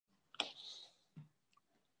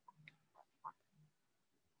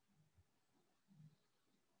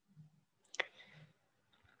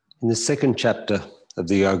In the second chapter of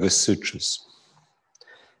the Yoga Sutras,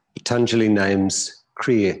 Patanjali names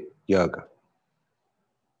Kriya Yoga.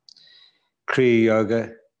 Kriya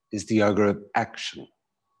Yoga is the yoga of action.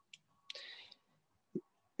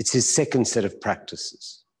 It's his second set of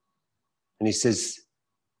practices. And he says,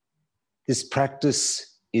 this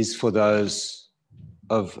practice is for those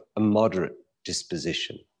of a moderate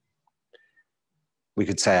disposition. We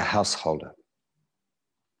could say a householder,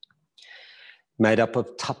 made up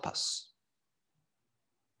of tapas,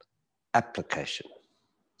 application,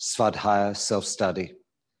 svadhyaya, self-study,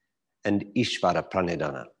 and Isvara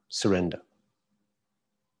Pranidhana, surrender.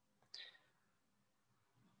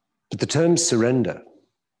 But the term surrender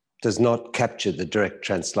does not capture the direct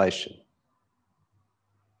translation.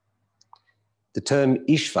 The term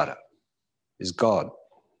Isvara is God.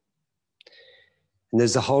 And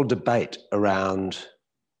there's a whole debate around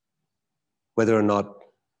whether or not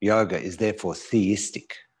yoga is therefore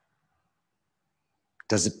theistic.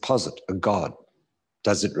 Does it posit a God?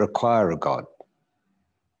 Does it require a God?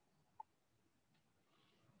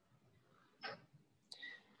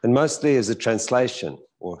 And mostly as a translation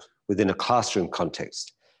or within a classroom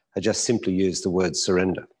context, I just simply use the word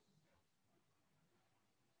surrender.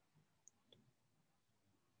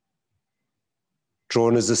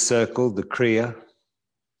 Drawn as a circle, the Kriya,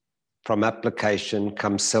 from application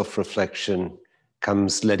comes self-reflection,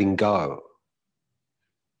 comes letting go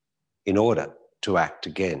in order to act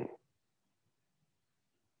again.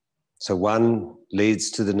 So one leads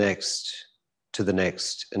to the next,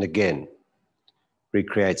 and again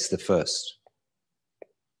recreates the first.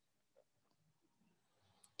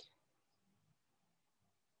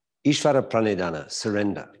 Isvara Pranidhana,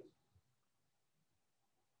 surrender.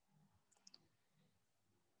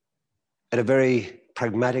 At a very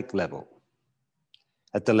pragmatic level,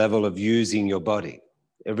 at the level of using your body.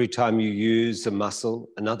 Every time you use a muscle,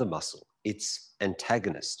 another muscle, its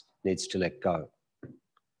antagonist needs to let go.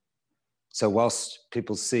 So whilst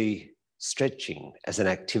people see stretching as an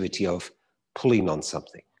activity of pulling on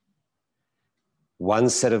something, one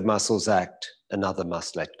set of muscles act, another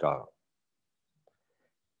must let go.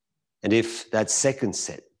 And if that second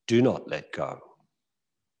set do not let go,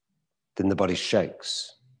 then the body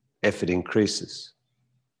shakes, effort increases.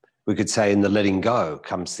 We could say in the letting go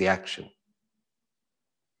comes the action.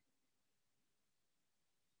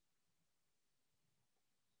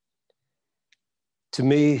 To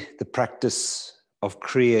me, the practice of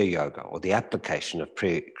Kriya Yoga, or the application of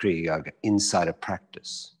Kriya Yoga inside a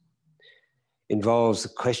practice, involves a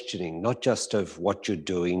questioning not just of what you're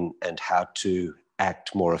doing and how to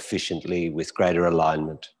act more efficiently with greater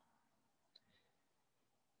alignment.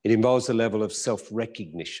 It involves a level of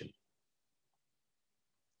self-recognition.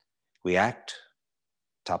 We act,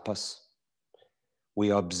 tapas. We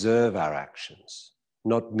observe our actions,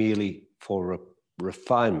 not merely for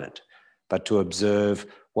refinement, but to observe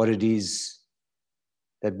what it is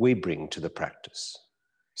that we bring to the practice.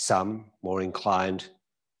 Some more inclined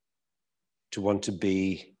to want to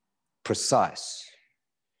be precise.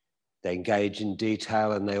 They engage in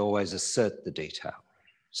detail and they always assert the detail.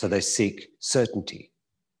 So they seek certainty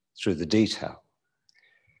through the detail.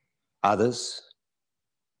 Others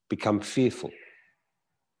become fearful.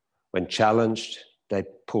 When challenged, they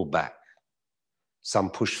pull back. Some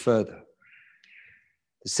push further.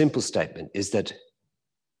 The simple statement is that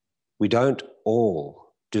we don't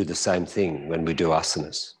all do the same thing when we do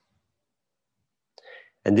asanas.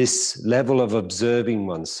 And this level of observing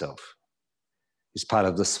oneself is part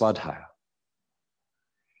of the svadhyaya.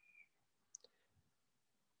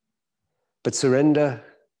 But surrender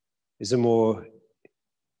is a more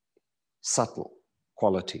subtle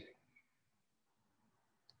quality.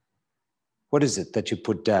 What is it that you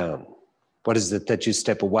put down? What is it that you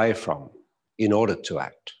step away from in order to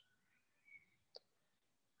act?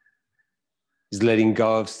 Is letting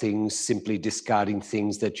go of things simply discarding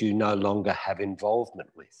things that you no longer have involvement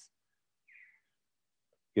with?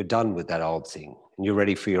 You're done with that old thing and you're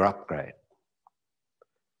ready for your upgrade.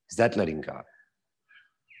 Is that letting go?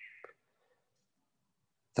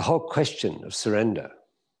 The whole question of surrender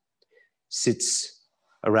sits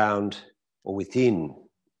around or within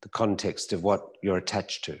the context of what you're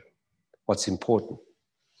attached to, what's important,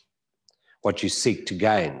 what you seek to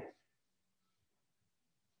gain.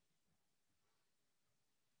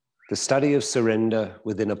 The study of surrender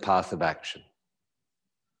within a path of action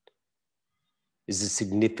is a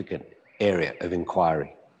significant area of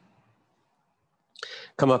inquiry.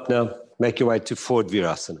 Come up now, make your way to forward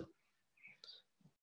Virasana.